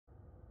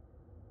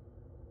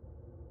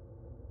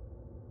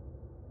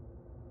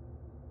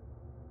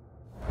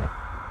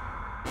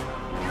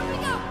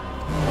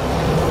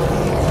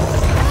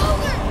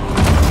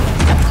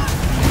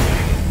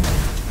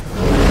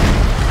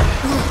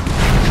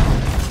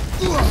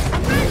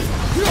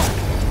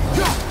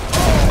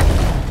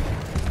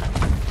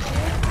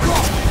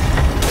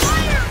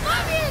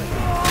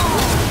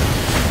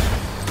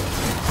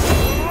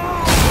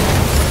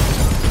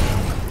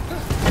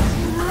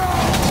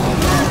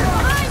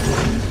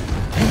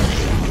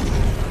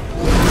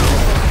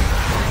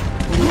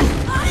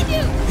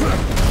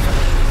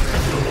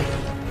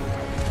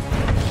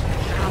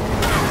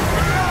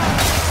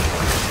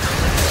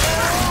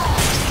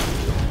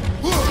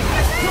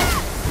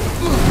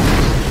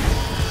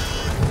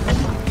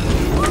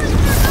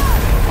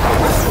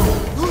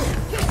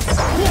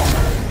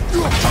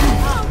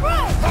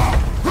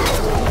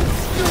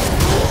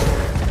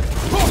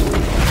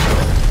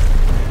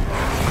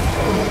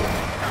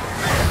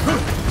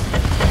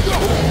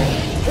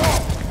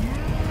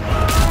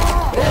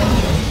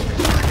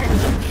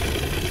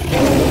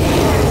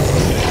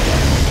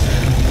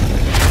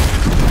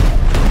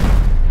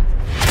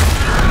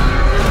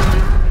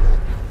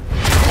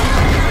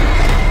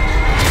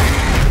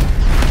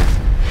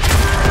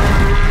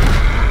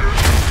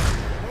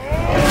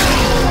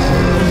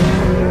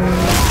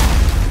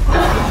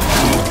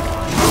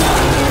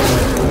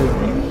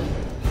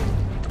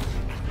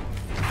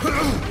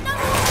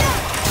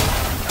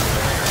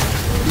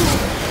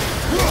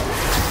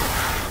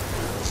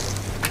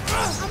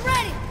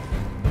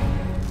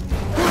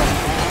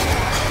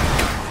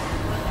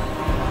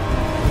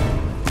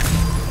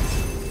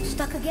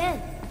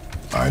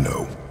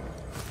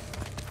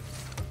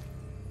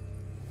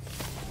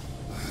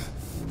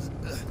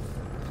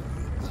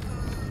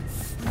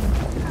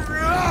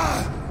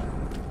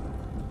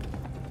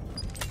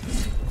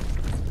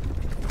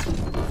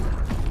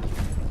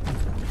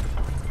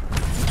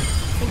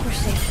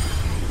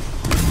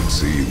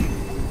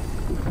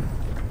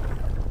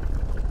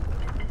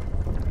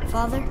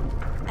Father,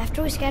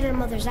 after we scatter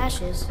Mother's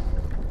ashes,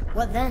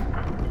 what then?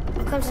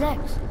 What comes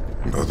next?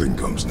 Nothing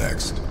comes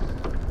next.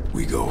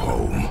 We go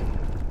home.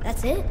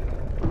 That's it?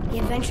 The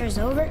adventure is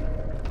over?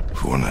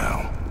 For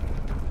now.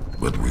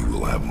 But we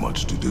will have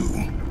much to do.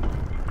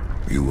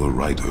 You were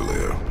right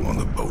earlier on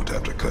the boat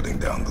after cutting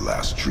down the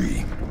last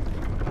tree.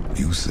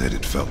 You said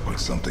it felt like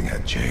something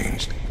had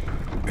changed.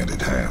 And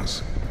it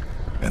has.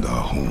 And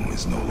our home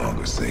is no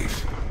longer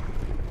safe.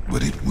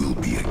 But it will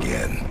be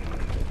again.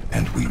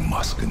 And we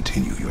must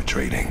continue your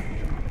training.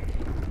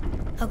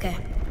 Okay.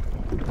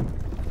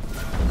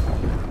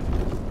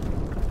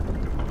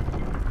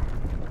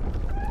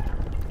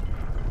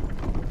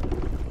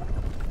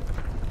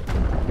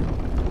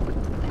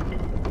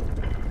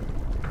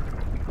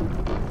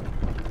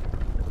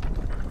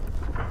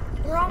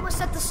 We're almost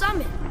at the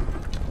summit.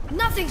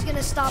 Nothing's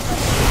gonna stop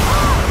us.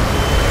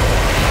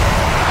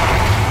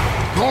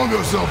 Calm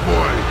yourself,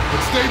 boy,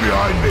 but stay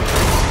behind me.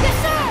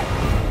 Yes, sir!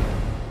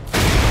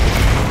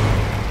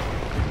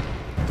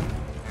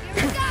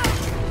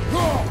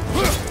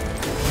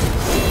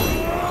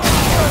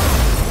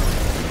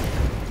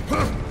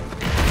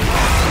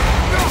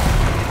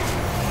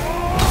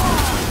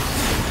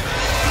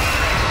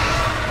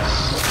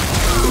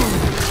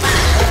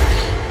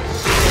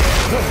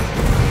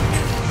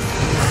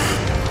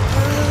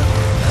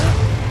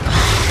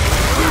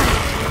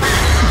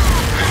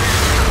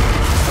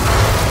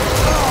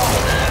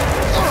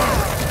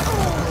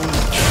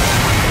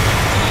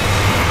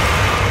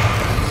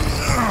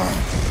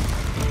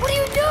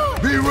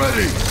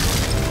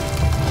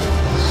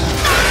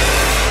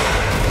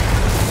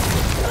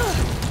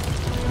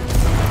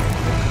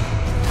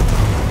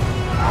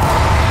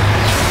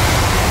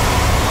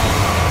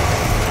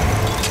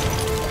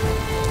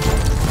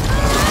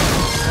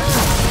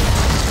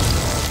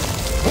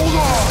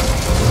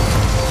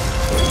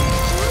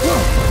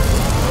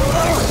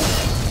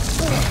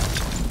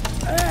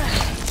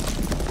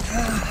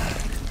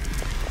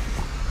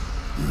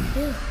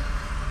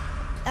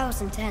 That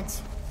was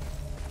intense.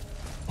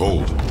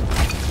 Hold.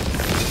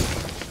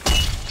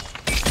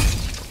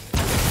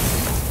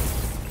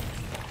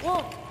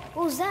 Whoa,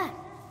 what was that?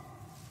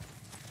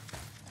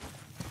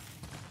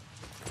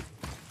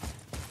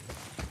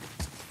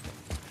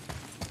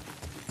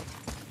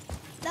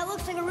 That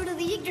looks like a root of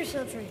the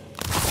Yggdrasil tree.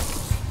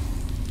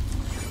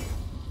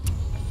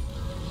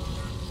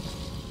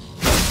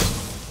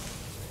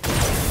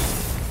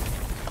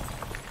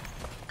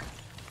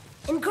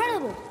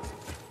 Incredible!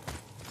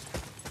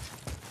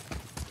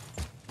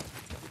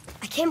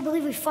 I can't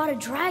believe we fought a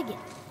dragon.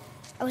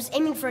 I was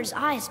aiming for his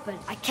eyes, but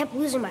I kept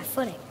losing my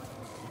footing.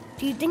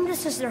 Do you think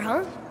this is their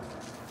home?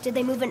 Did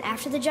they move in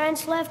after the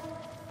giants left?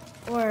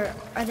 Or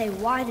are they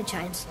why the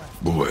giants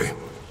left? Boy,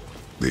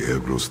 the air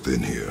grows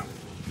thin here.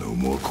 No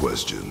more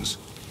questions.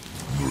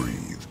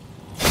 Breathe.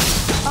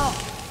 Oh.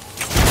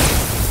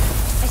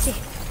 I see.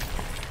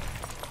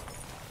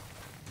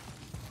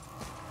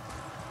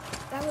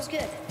 That was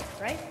good,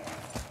 right?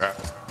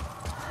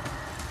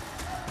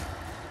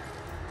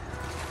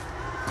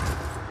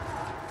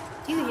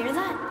 Do you hear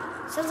that?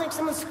 Sounds like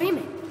someone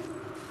screaming.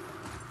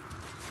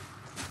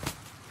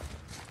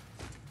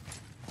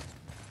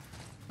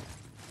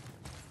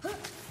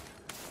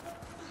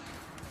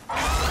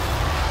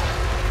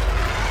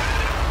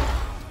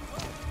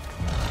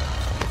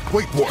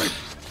 Wait, boy.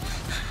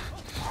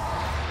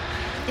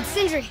 It's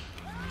Sindri.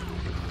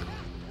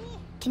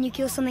 Can you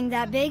kill something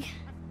that big?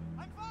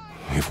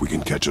 If we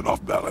can catch it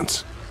off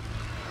balance.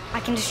 I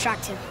can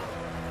distract him.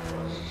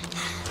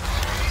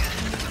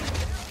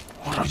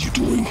 What are you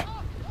doing?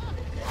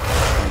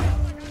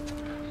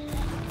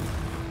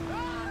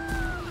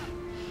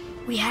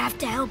 We have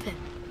to help him.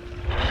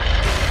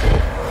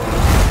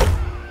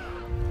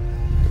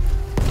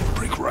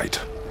 Break right.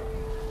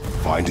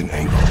 Find an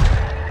angle.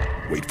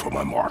 Wait for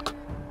my mark.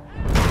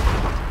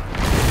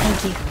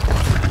 Thank you.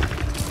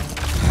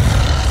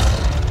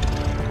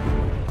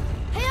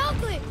 Hey,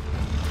 Ugly!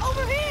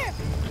 Over here!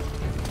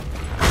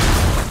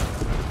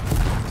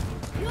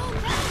 You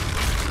okay?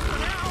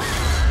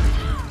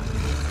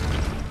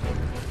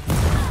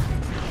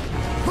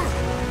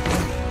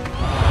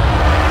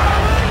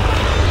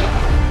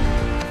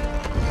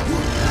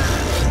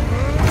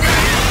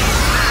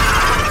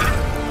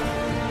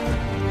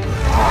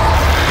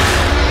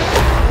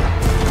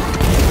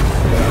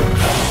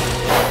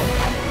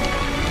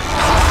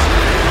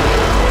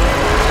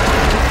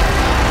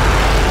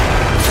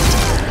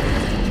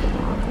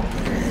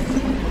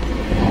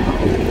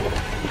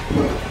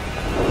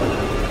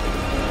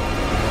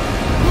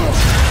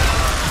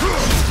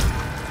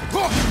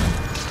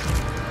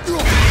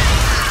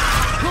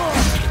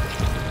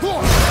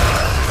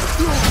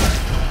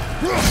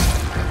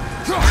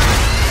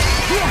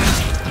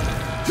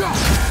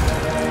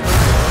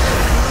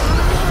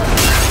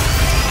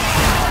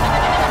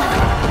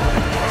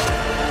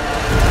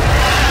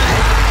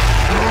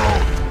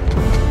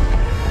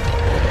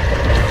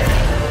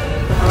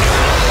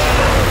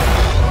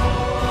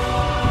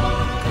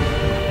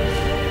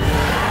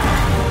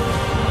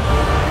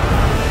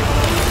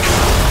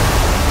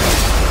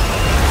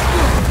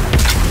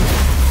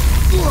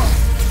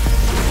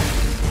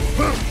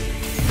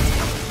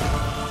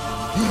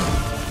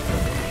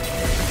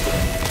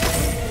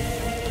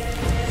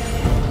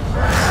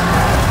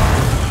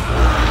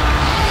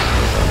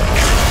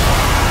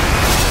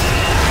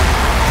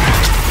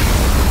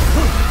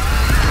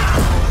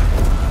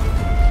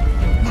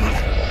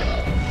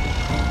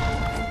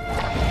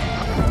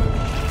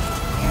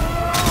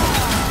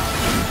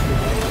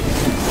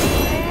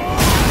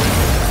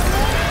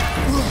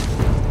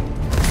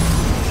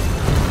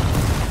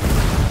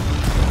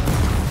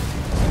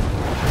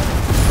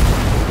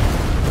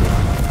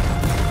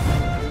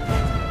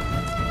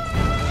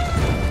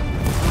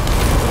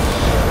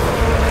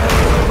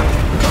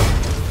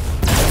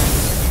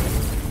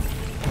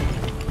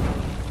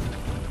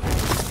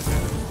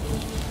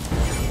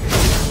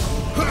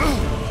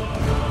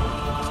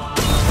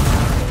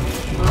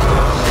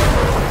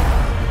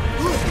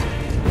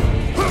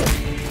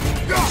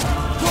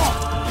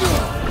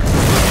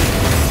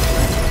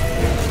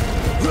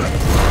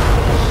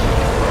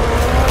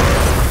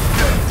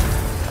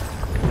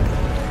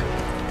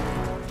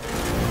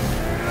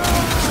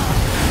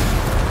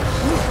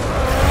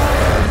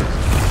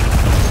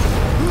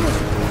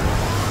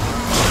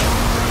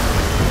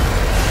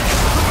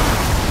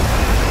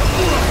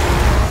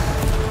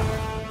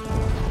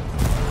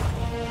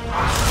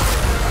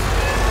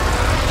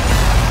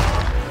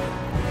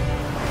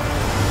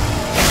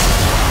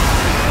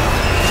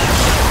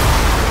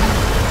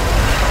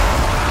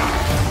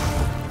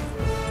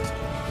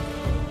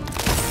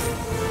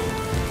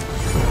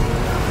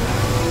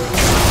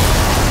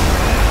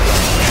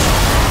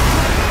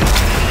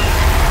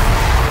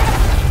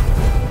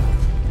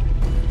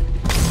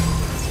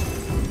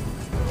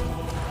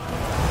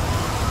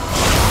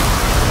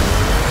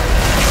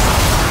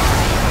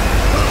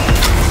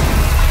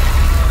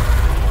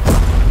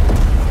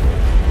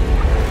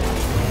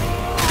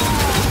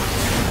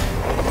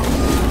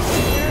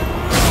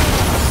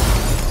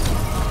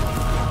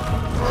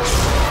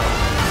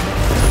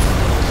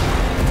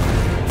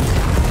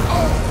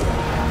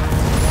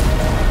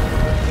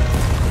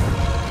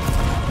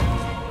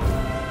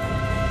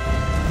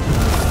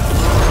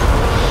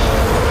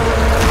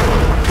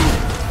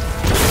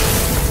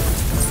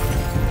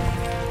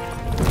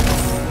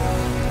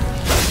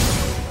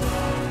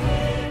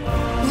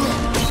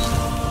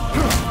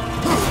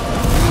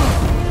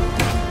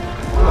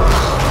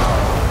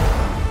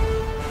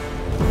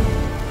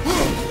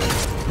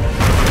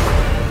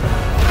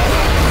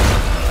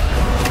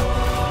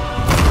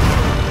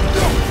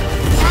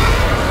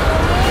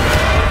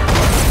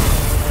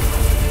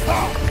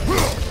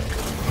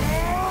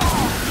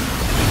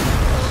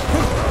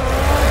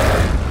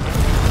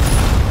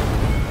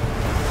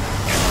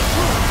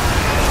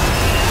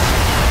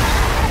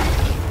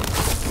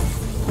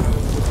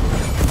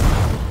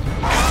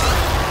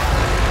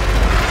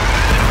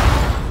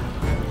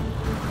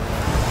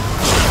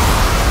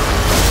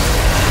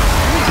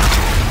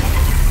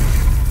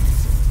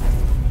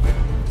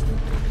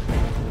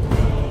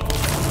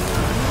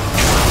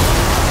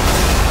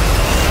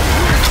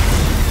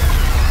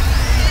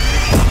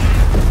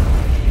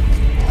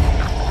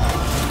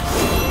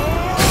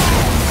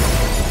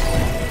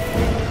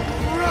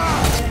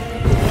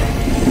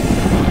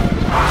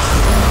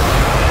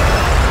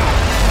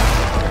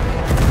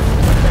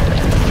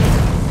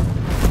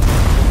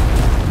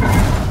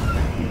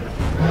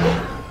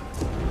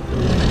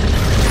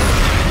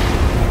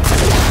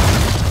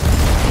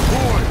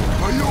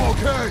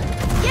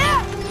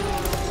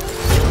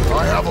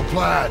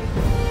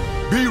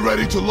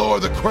 to lower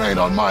the crane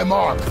on my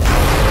mark.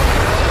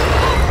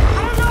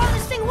 I don't know how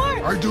this thing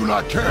works! I do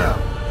not care.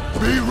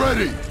 Be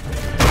ready!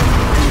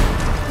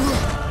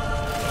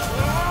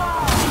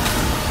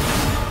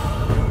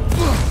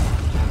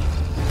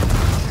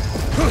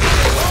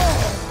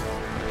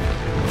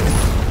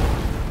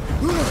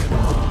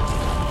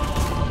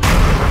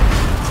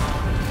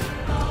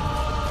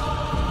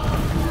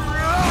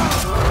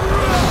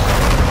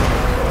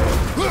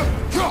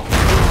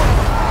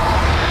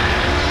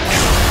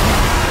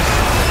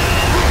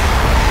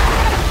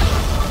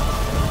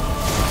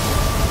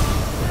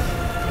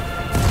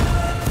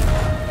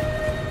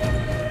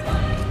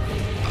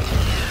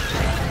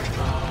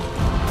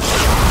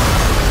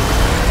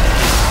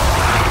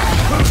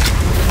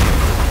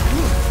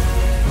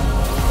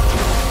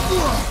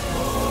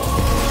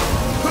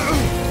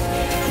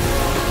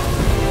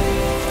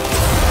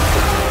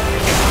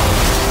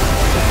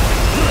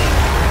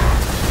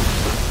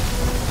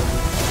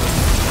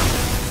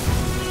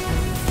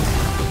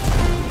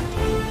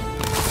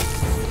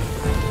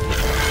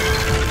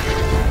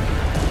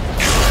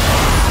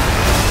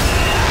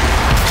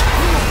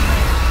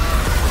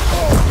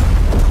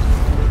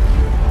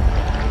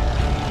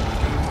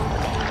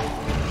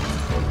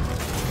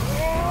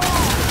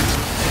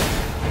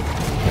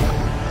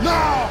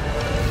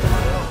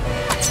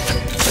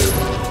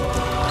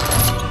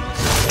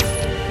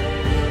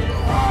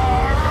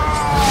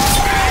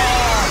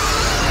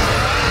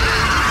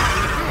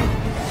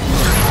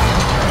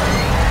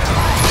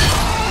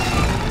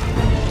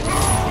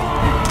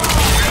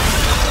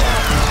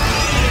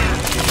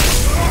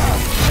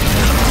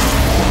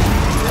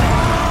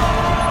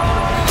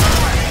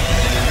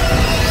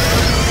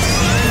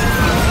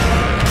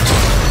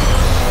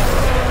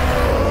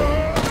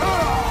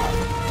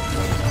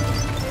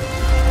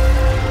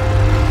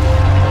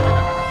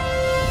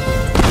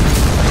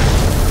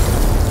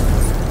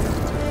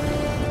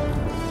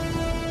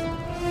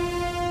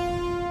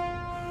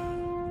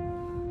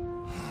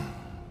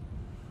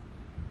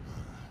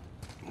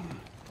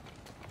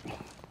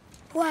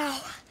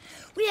 Wow,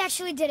 we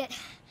actually did it.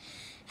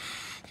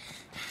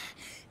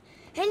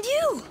 And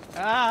you!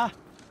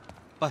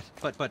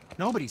 But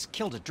nobody's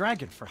killed a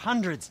dragon for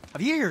hundreds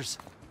of years.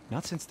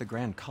 Not since the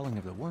grand culling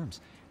of the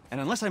worms.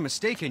 And unless I'm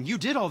mistaken, you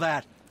did all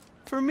that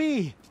for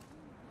me.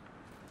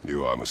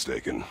 You are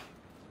mistaken.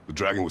 The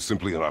dragon was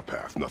simply in our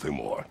path, nothing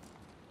more.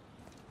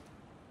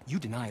 You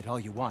deny it all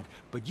you want,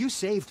 but you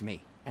saved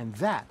me, and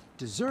that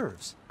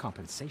deserves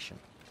compensation.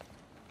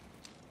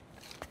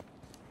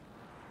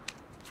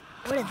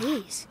 What are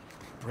these?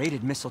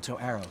 Braided mistletoe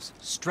arrows,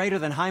 straighter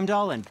than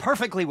Heimdall and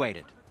perfectly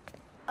weighted.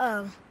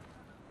 Oh.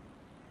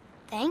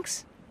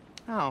 Thanks?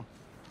 Oh.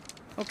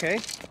 Okay.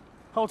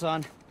 Hold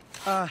on.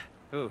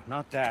 Ooh,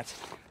 not that.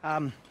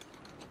 Have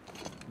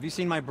you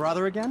seen my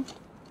brother again?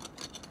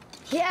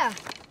 Yeah,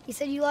 he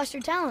said you lost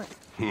your talent.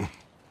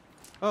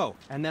 Oh,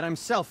 and that I'm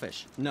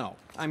selfish? No,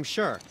 I'm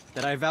sure.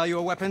 That I value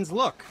a weapon's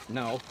look?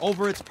 No,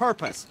 over its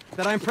purpose.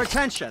 That I'm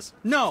pretentious?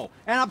 No,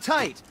 and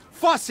uptight.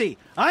 Fussy!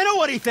 I know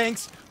what he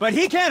thinks, but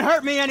he can't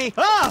hurt me any—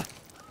 Ah!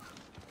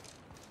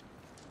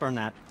 Burn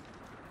that.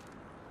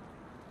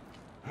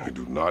 I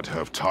do not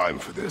have time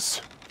for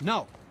this.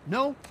 No.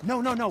 Wait.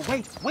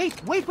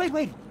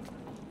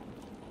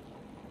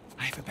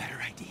 I have a better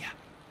idea.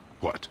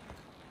 What?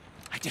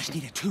 I just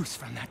need a tooth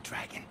from that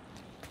dragon.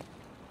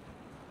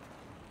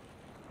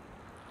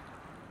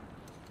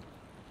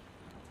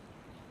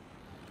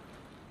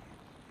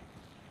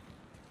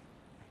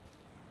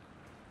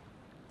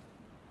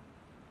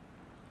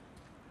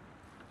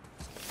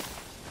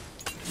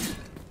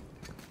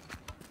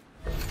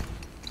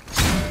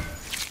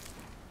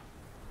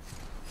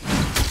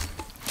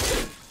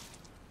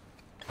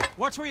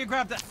 Watch where you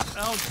grab that.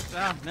 Oh,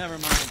 never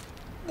mind.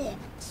 Oh,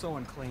 so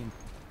unclean.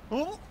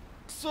 Oh,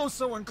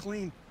 so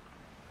unclean.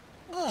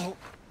 Oh,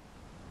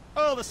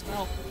 the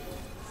smell.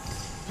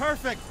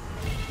 Perfect.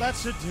 That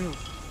should do.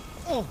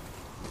 Oh.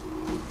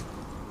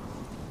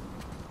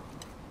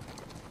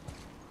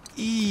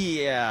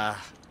 Yeah.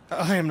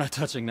 I am not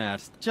touching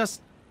that.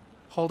 Just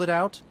hold it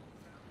out.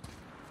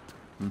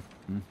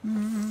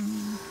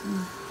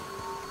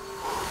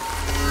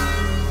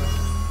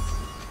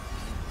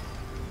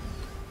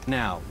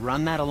 Now,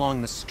 run that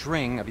along the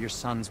string of your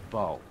son's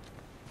bow.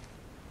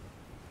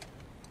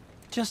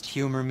 Just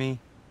humor me.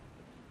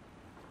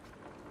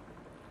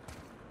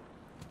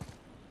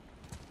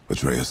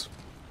 Atreus,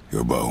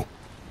 your bow.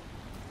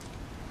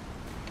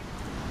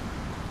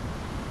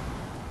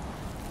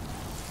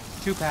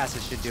 Two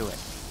passes should do it.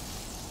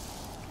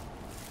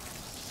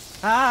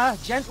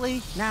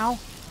 Gently, now.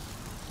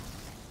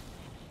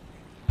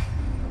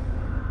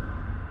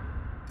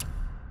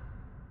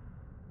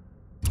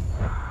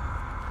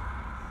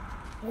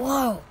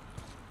 Whoa.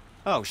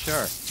 Oh,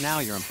 sure. Now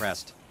you're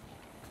impressed.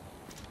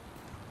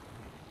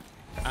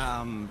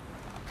 How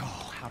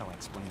do I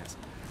explain this?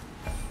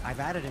 I've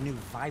added a new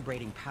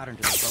vibrating pattern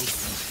to the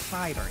bowstring's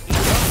 5 or 8.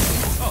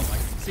 Oh, I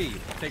see. You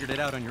figured it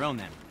out on your own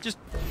then. Just,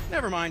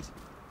 never mind.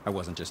 I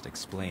wasn't just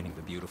explaining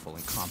the beautiful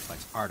and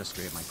complex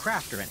artistry of my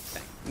craft or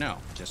anything. No,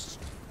 just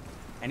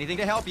Anything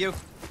to help you.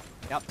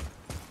 Yep.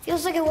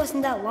 Feels like it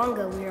wasn't that long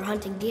ago we were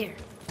hunting deer.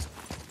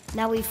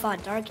 Now we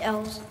fought dark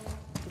elves,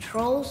 and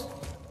trolls,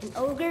 and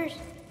ogres,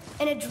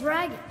 and a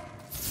dragon.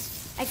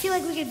 I feel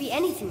like we could be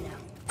anything now.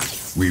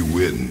 We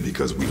win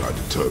because we are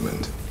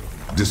determined,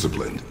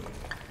 disciplined,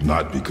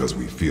 not because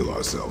we feel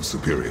ourselves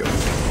superior.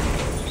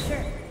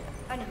 Sure,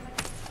 I know.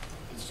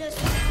 It's just,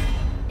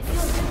 it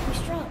feels good to be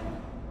strong,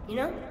 you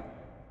know?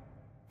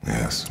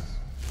 Yes,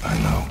 I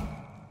know.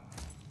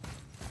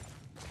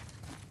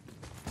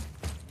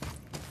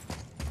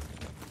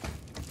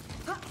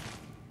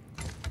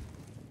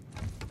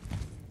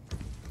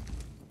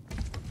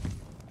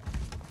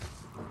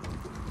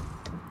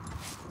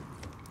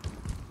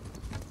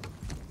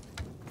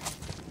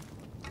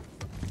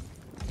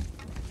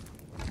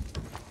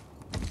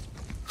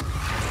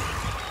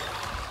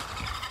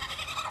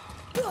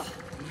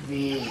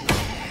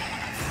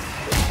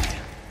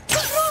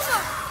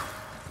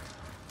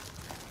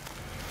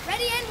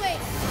 Ready and wait.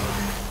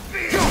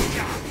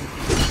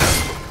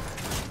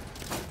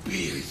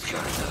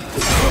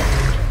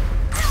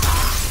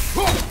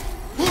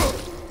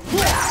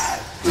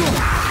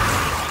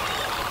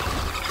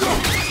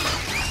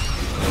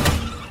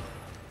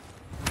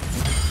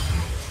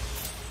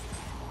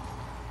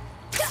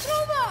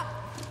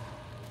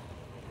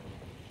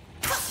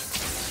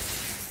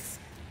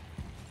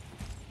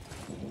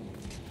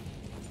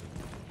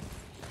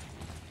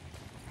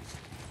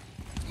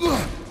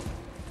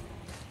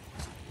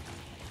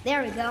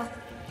 There we go.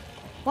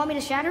 Want me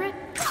to shatter it?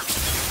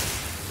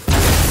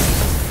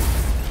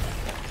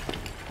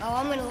 Oh,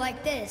 I'm gonna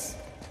like this.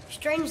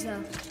 Strange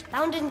though,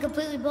 that one didn't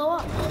completely blow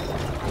up.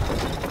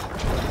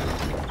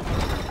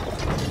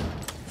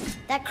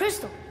 That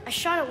crystal, I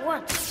shot it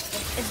once.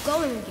 It's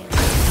glowing again.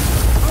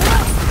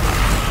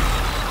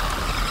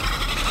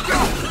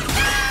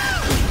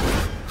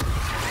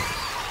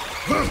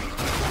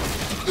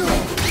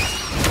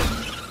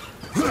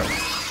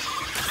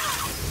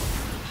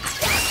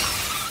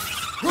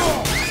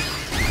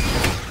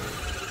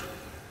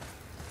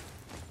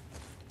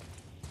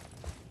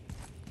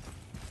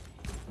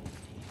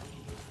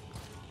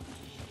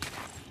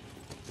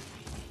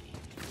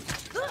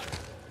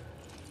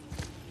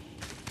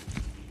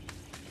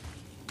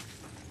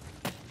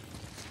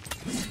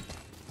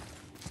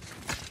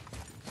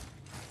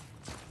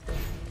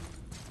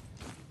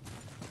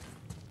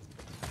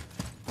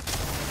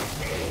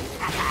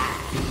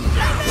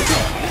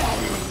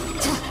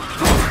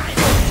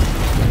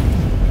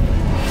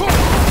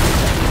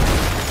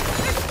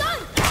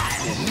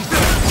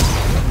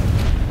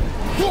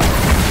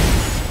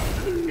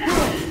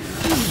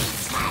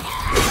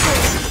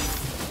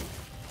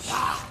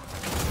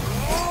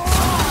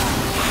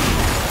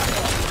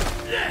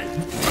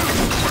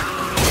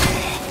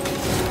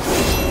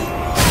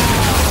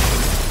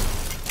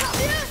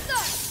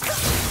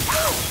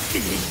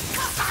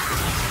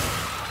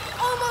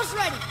 Almost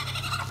ready.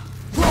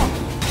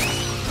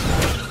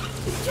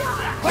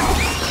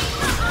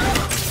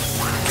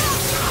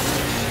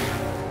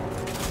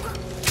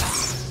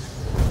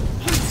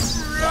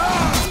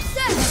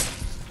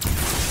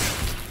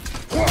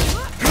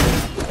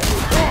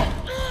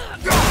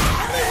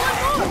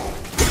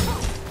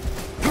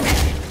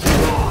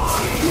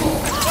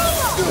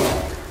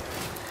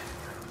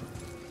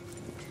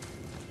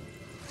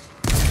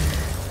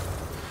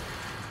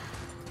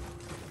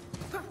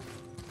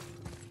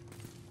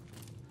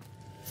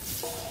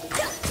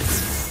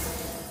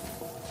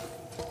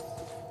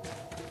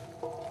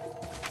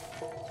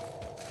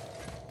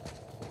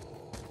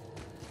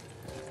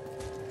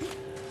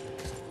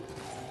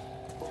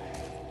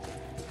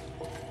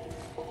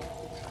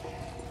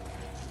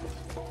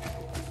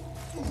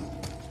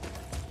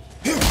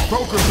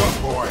 Focus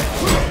up, boy.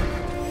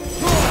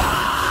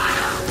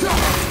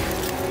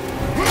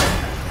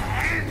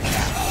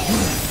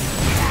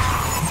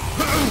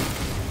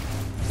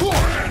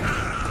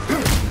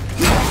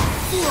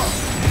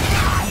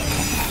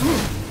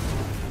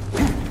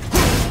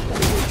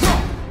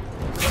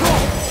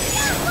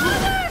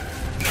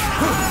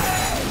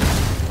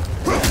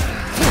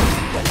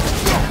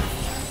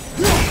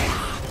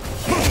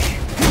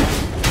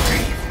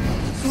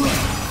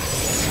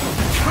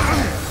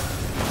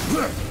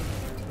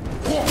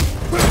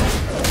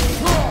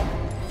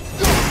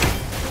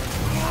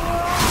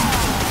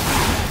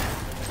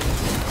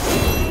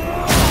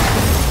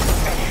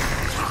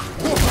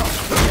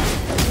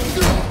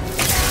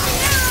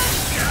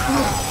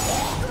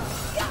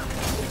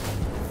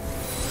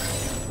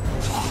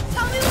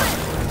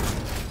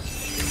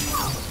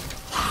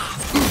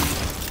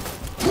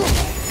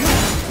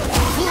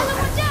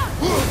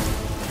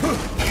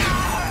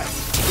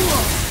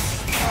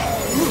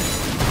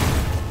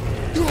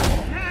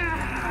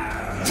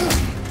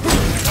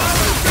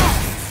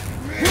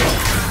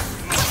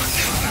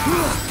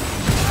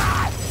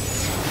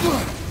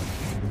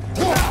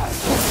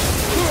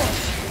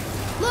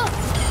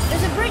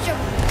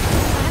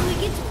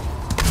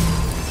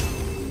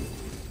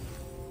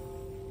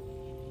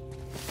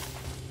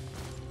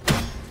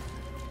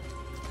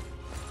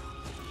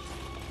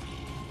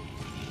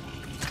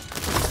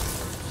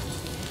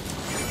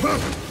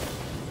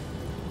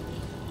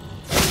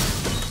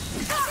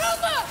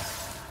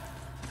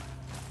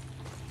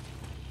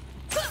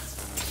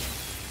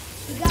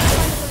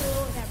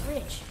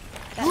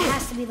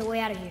 be the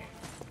way out of here.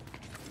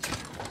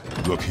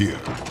 Look here.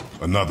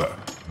 Another.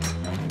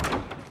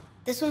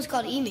 This one's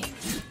called Emir.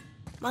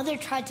 Mother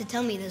tried to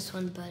tell me this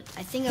one, but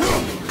I think I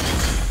already know.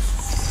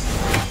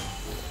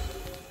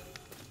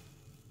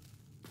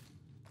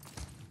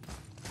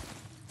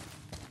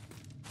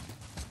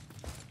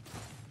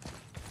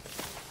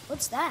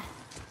 What's that?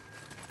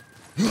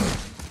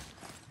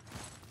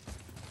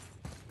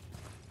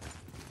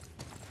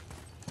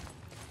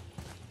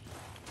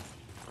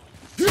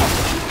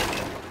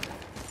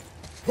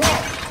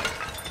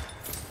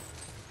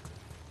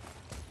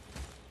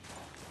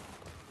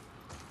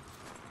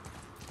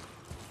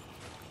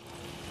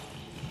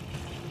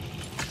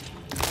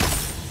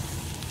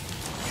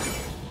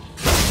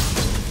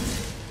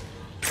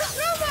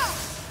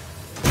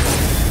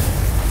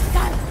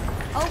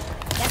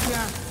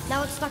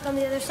 Now it's stuck on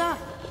the other side.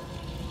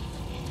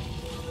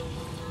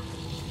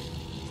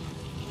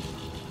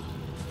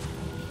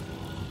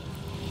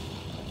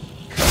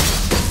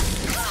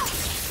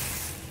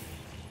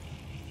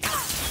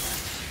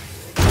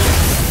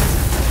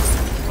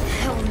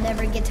 I will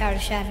never get tired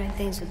of shattering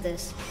things with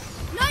this.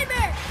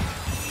 Nightmare!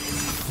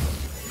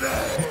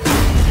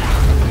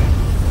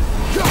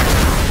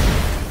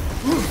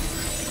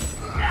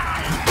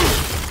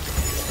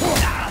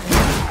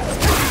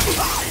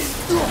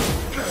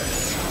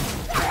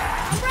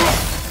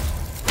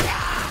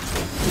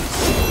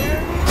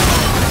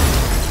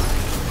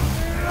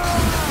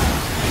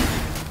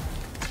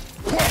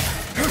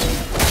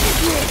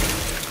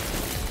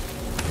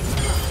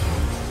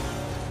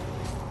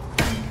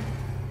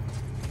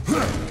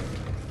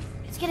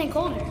 It's getting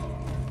colder.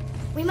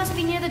 We must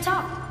be near the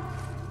top.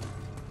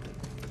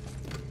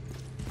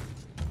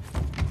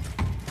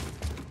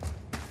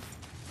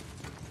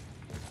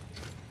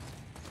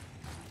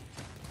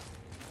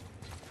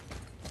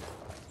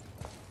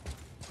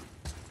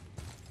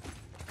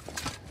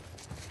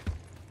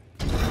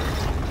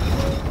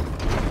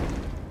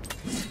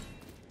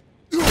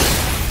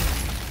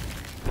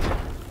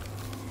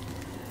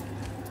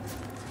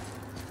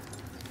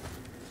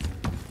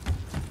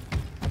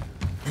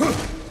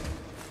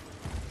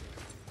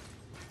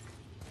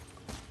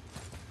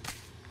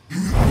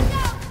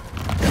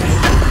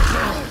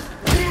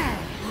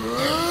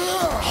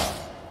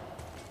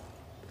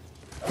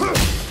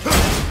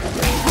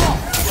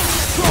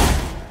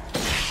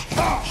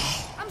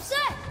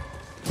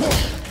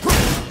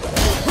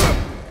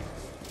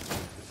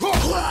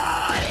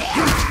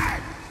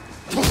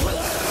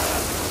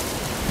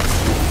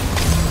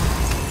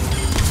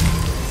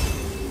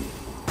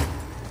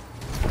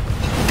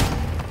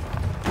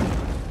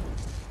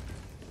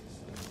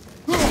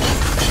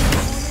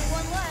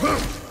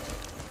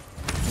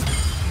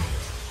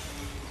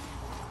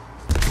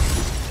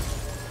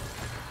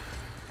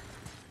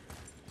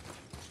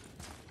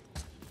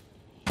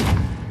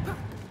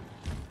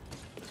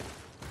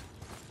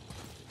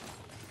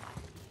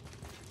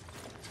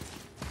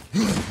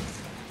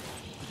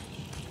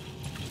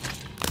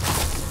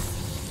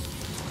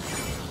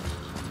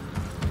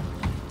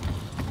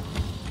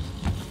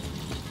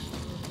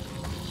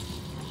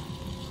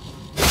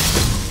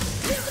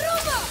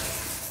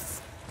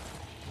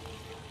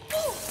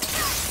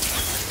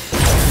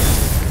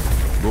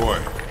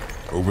 Boy,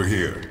 over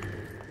here.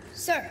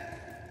 Sir.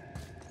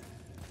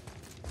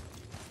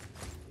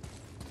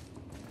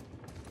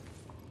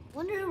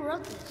 Wonder who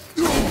wrote this.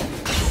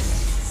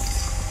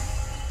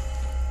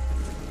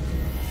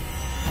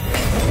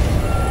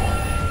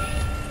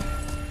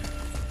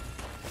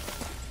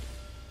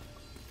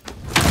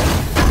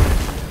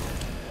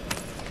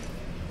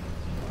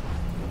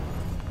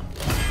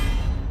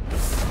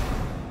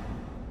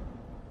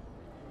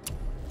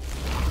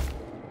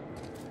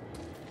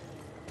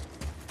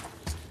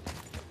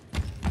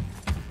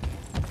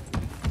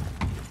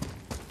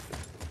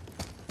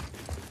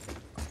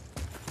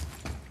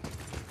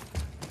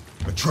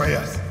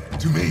 Atreus,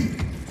 to me.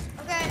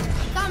 Okay,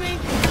 coming.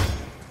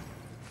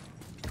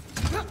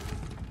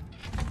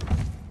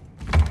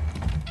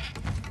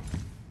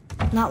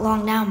 Not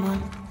long now, Mom.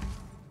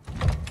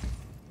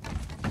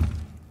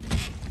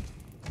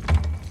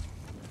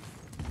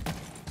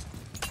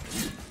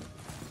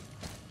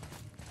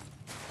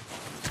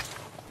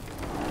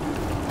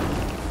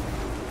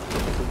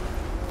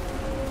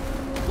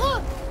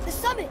 Look! The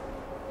summit!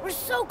 We're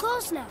so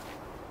close now.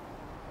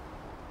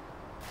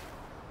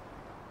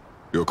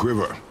 Your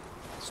quiver.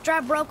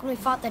 Strap broke when we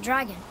fought the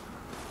dragon.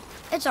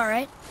 It's all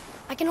right.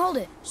 I can hold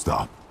it.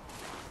 Stop.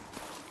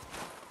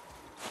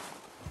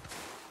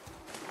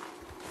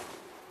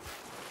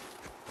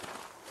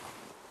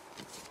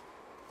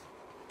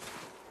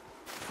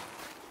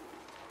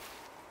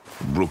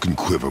 A broken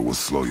quiver will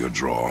slow your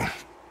draw.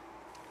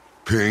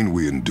 Pain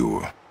we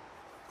endure.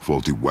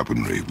 Faulty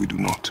weaponry we do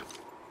not.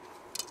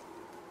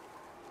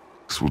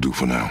 This will do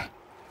for now.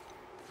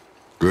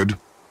 Good?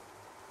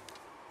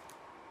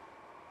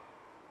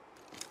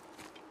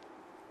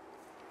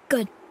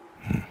 Good.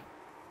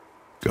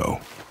 Go.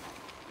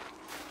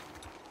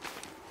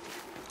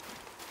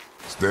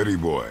 Steady,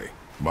 boy.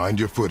 Mind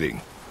your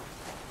footing.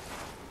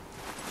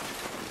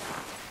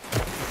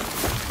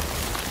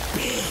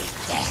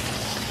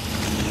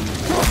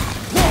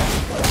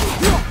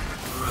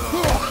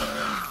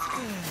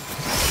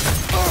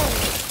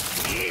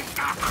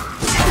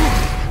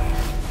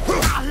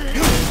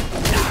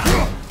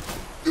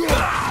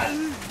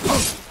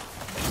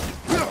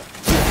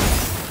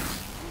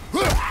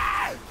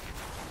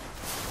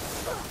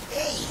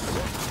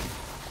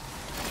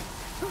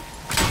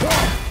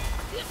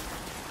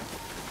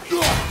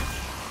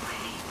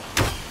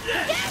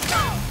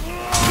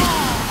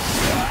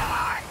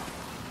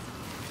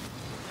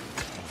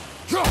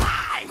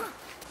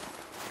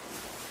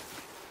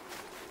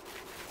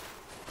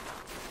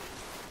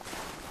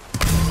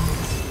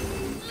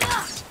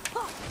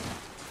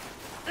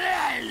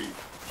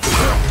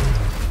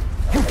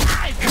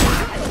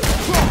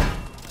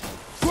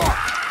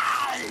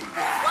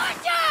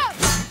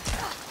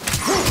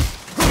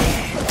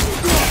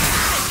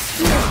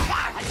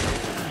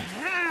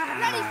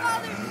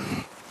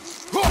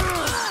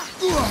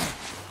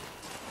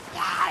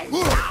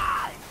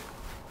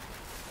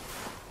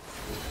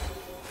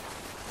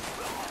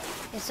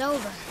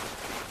 over.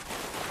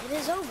 It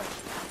is over,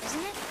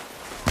 isn't it?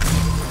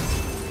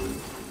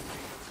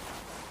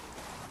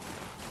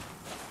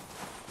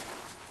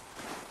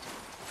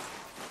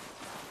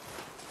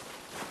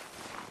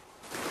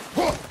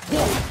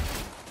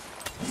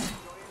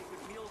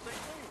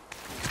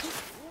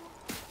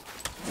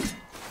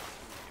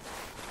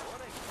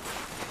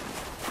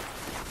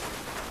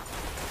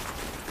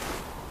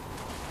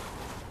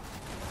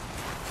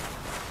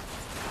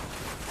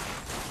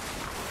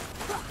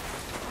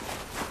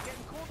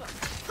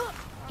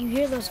 You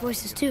hear those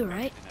voices too,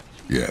 right?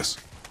 Yes.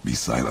 Be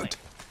silent.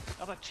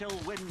 Other chill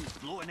winds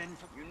blowing in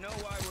from... You know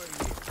why we're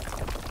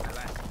here. My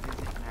last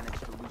visit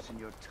managed to loosen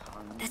your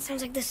tongue. That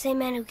sounds like the same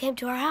man who came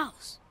to our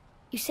house.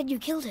 You said you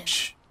killed him.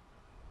 Shh.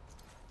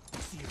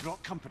 You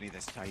brought company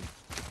this time.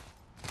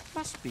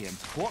 Must be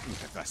important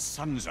if the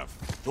sons of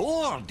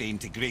Thor deign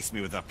to grace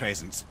me with their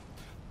presence.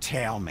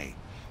 Tell me,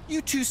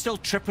 you two still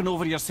tripping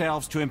over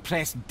yourselves to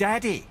impress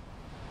Daddy?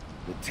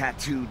 The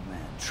tattooed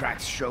man.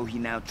 Tracks show he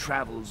now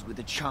travels with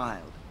a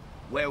child.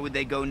 Where would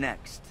they go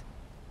next?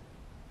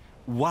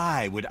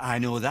 Why would I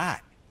know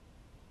that?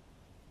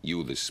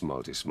 You're the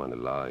smartest man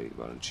alive,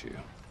 aren't you?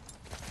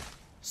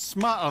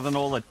 Smarter than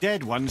all the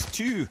dead ones,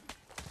 too.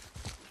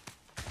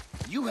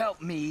 You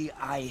help me,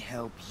 I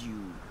help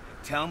you.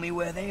 Tell me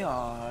where they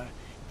are,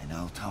 and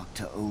I'll talk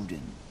to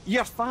Odin.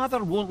 Your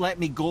father won't let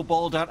me go,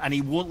 Balder, and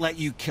he won't let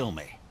you kill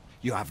me.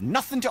 You have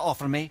nothing to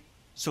offer me,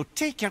 so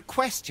take your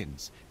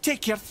questions,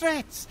 take your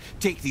threats,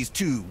 take these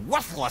two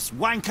worthless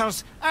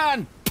wankers,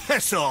 and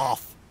piss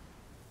off!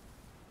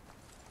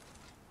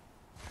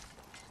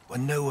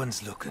 When no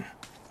one's looking,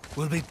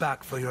 we'll be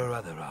back for your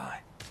other eye.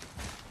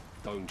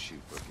 Don't you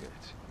forget,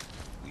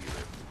 we're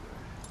everywhere.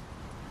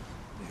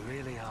 We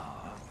really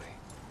are, aren't we?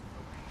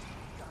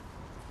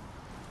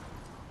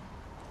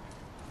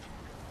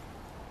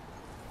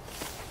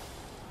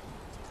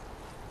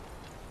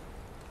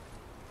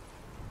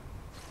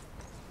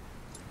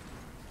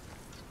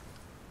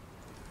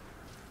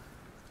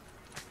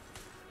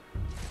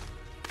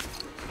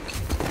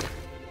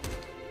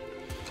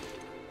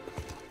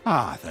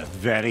 Ah, the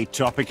very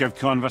topic of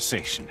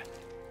conversation.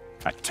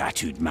 A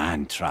tattooed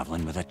man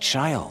traveling with a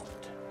child.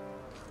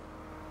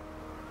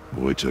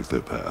 Boy, check their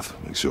path.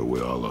 Make sure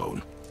we're all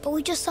alone. But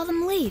we just saw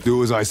them leave.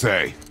 Do as I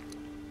say.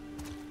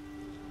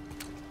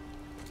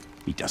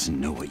 He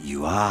doesn't know what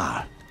you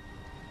are.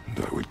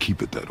 And I would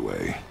keep it that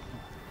way.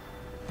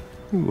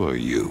 Who are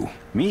you?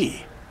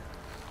 Me?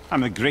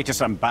 I'm the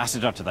greatest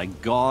ambassador to the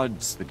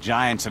gods, the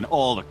giants, and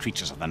all the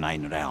creatures of the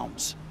Nine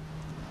Realms.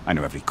 I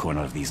know every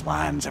corner of these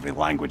lands, every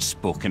language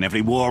spoken,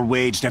 every war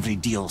waged, every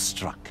deal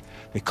struck.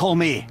 They call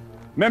me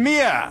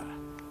Mimir,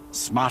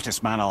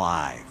 smartest man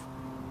alive.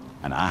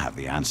 And I have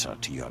the answer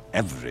to your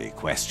every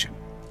question.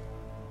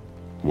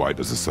 Why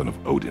does the son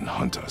of Odin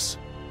hunt us?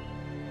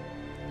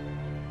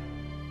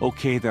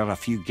 Okay, there are a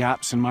few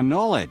gaps in my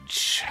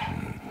knowledge.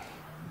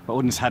 But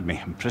Odin's had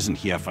me imprisoned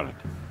here for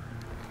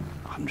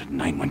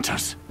 109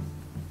 winters.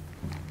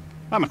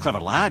 I'm a clever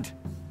lad.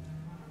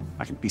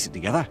 I can piece it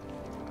together.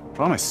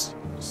 Promise.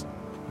 Just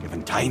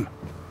given time.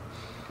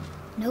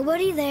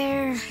 Nobody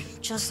there,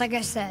 just like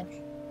I said.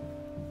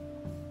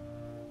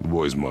 The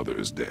boy's mother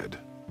is dead.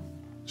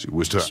 She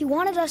wished her... She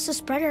wanted us to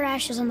spread her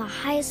ashes on the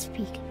highest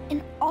peak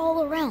in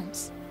all the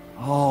realms.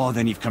 Oh,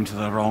 then you've come to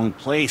the wrong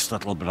place,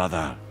 little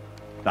brother.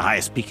 The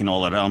highest peak in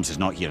all the realms is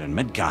not here in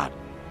Midgard.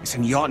 It's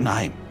in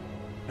Jotunheim,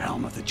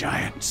 realm of the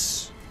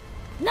giants.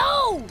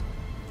 No!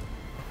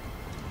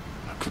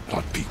 That could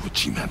not be what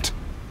she meant.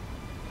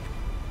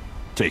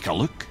 Take a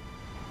look.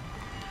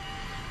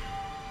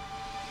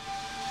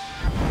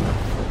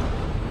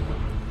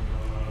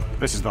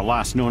 This is the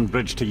last known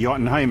bridge to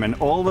Jotunheim in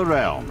all the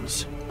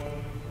realms.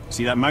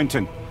 See that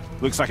mountain?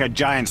 Looks like a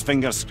giant's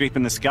finger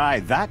scraping the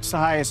sky. That's the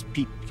highest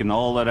peak in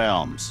all the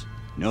realms.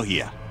 No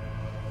here.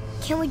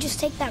 Can't we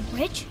just take that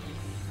bridge?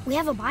 We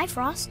have a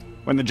Bifrost.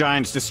 When the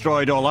giants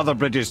destroyed all other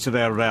bridges to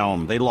their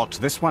realm, they locked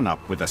this one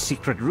up with a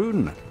secret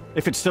rune.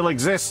 If it still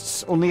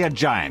exists, only a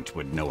giant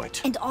would know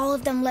it. And all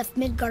of them left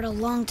Midgard a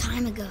long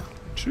time ago.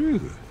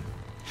 True.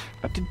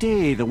 But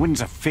today, the winds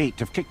of fate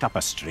have kicked up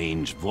a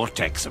strange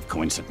vortex of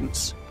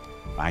coincidence.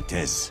 Fact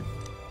is,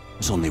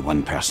 there's only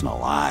one person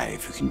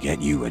alive who can get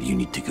you where you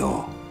need to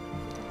go.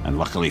 And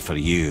luckily for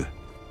you,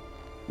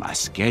 my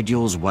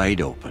schedule's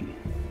wide open.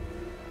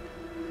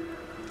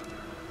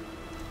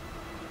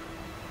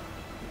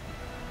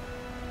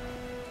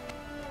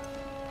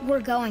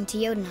 We're going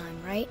to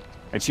Jotunheim, right?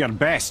 It's your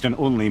best and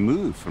only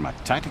move from a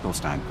tactical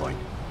standpoint.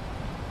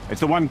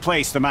 It's the one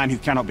place the man who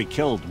cannot be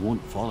killed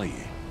won't follow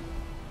you.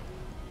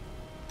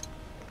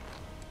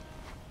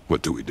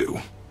 What do we do?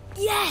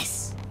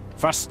 Yes!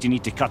 First, you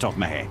need to cut off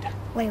my head.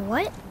 Wait,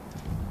 what?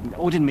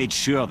 Odin made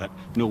sure that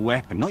no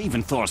weapon, not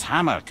even Thor's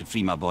hammer, could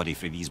free my body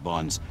from these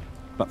bonds.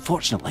 But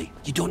fortunately,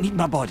 you don't need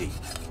my body.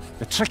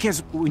 The trick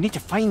is, we need to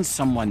find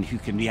someone who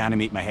can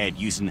reanimate my head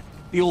using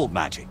the old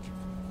magic.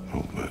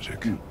 Old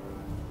magic.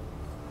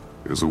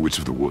 There's a witch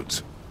of the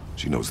woods.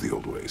 She knows the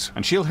old ways.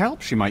 And she'll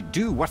help. She might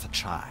do worth a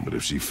try. But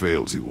if she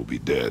fails, he will be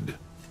dead.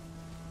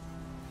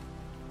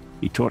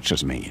 He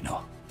tortures me, you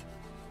know.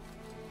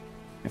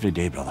 Every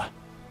day, brother.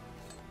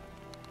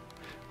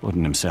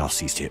 Odin himself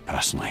sees to it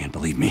personally, and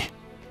believe me,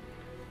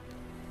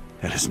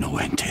 there is no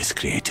end to his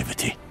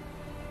creativity.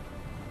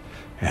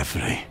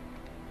 Every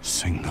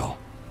single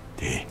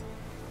day.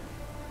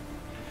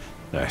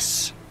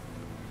 This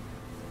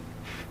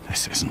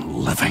isn't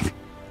living.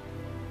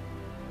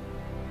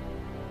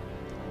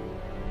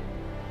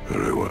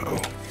 Very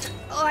well.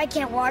 Oh, I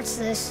can't watch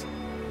this.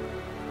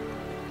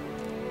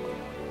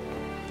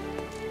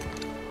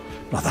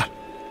 Brother,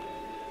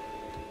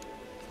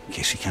 in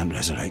case you can't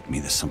resurrect me,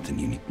 there's something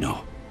you need to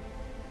know.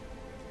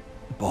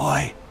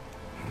 Boy,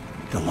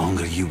 the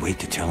longer you wait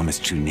to tell him his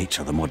true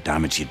nature, the more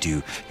damage you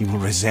do. He will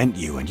resent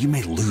you, and you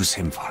may lose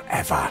him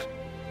forever.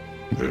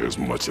 There is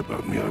much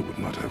about me I would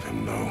not have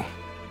him know.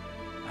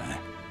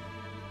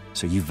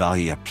 So you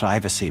value your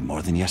privacy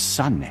more than your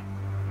son, eh?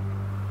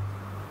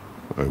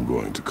 I'm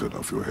going to cut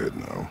off your head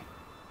now.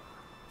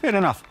 Fair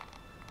enough.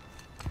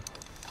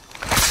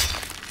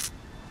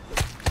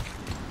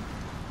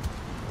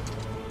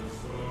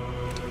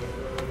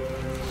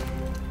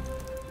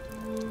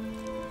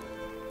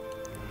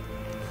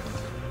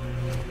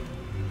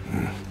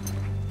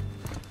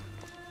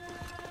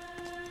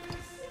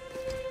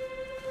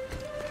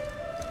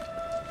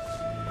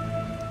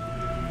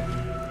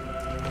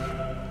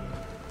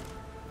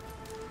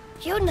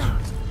 Yona!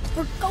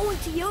 We're going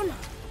to Yona!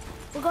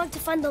 We're going to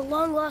find the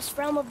long-lost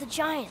realm of the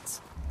Giants.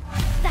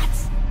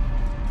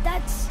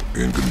 That's...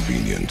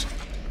 Inconvenient.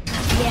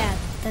 Yeah,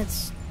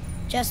 that's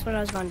just what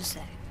I was going to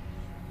say.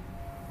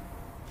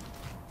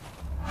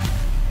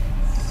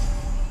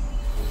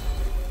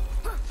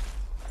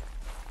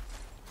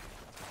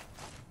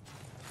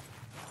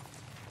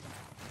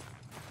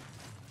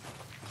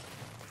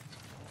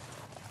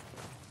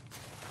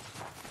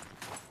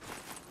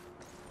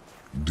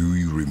 Do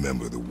you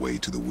remember the way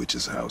to the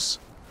witch's house?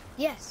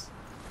 Yes.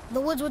 The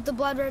woods with the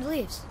blood-red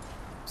leaves.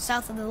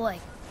 South of the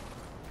lake.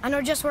 I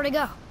know just where to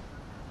go.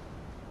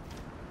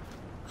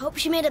 Hope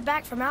she made it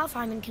back from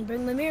Alfheim and can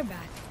bring Mimir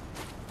back.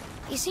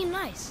 He seemed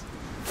nice.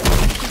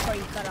 Before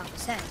you cut off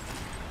his head.